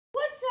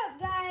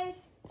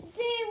guys,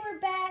 today we're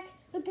back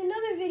with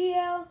another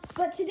video,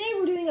 but today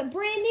we're doing a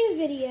brand new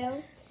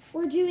video.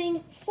 We're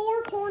doing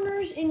 4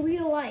 corners in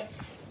real life.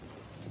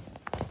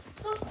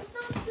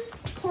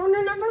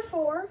 Corner number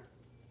 4.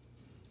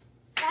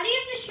 Why do you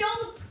have to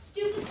show the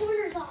stupid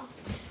corners off?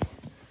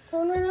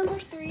 Corner number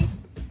 3.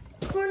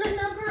 Corner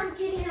number, I'm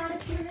getting out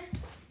of here.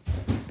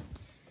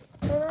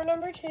 Corner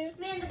number 2.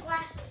 Man, the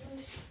glass is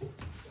loose.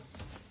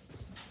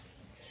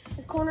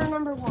 Corner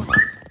number 1.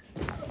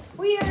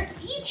 We are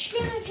each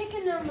going to pick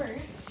a number,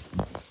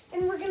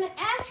 and we're going to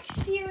ask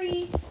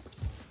Siri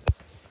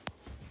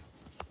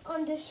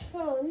on this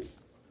phone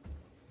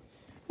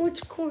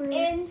Which corner?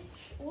 and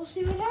we'll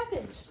see what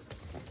happens.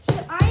 So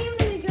I am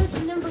going to go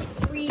to number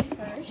 3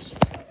 first.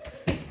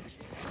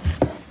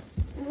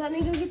 Let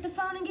me go get the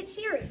phone and get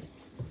Siri.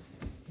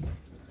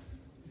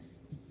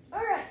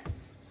 All right.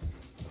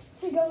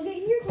 So go get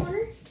in your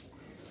corner.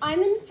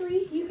 I'm in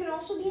 3. You can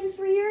also be in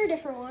 3 or a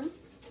different one.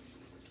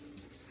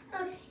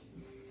 Okay.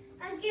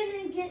 I'm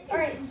gonna get. All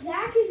right.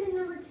 Zach is in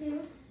number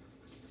 2.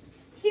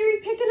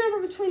 Siri, pick a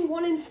number between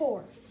 1 and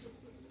 4.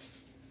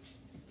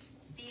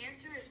 The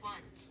answer is 1.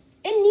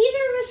 And neither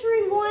of us are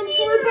in 1,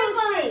 so we're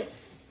both Neither of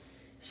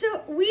safe.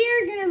 So we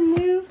are gonna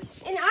move,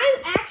 and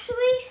I'm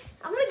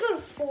gonna go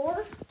to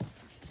 4.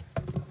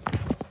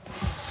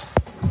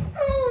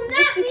 Oh,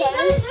 Just that means because.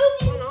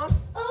 I'm moving Why not?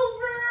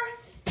 over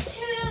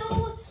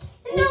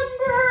to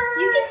number.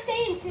 You can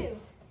stay in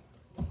 2.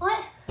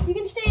 What? You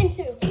can stay in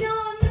 2. No,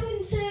 I'm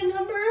moving to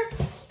number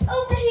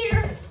over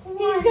here.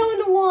 He's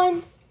going to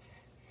 1.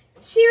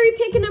 Siri,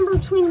 pick a number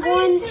between 1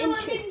 I'm and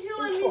 2.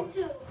 I'm and 4. in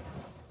 2.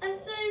 I'm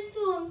saying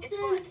 2. I'm It's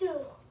saying 2.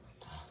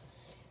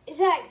 Is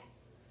that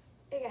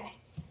okay?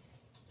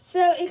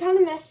 So it kind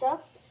of messed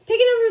up. Pick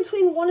a number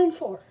between 1 and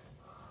 4.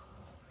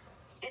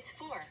 It's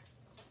 4.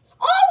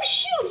 Oh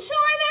shoot! So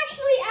I'm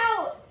actually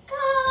out.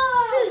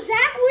 God. So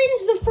Zach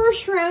wins the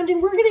first round,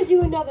 and we're gonna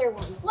do another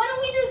one. Why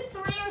don't we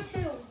do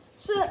 3 or 2?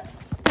 So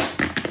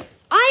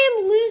I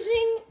am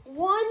losing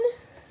 1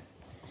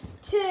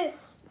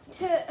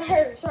 to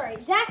her.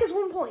 Sorry, Zach is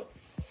 1 point.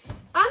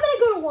 I'm gonna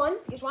go to 1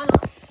 because why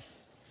not?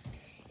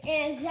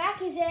 And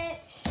Zach is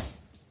at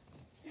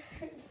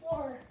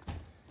 4.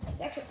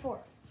 Zach's at 4.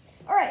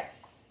 All right,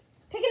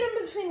 pick a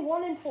number between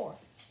 1 and 4.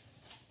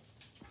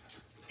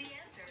 The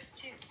answer is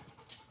 2.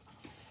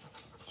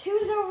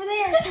 2's over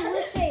there, so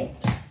we're safe.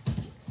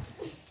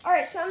 All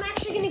right, so I'm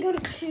actually gonna go to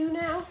 2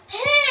 now.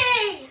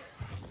 Hey!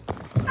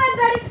 I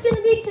bet it's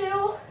gonna be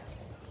 2.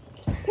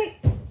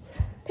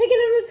 Pick a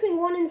number between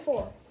 1 and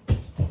 4.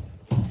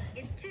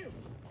 It's 2.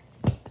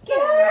 Get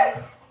out of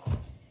here.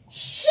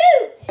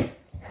 Shoot!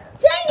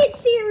 Dang it,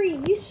 Siri,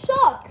 you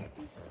suck.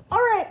 All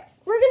right,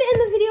 we're gonna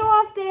end the video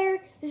off there.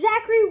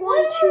 Zachary won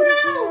One 2 more to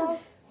 0. round.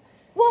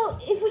 Well,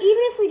 even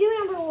if we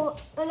do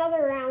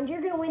another round,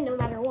 you're gonna win no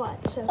matter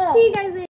what. So Oh. see you guys later.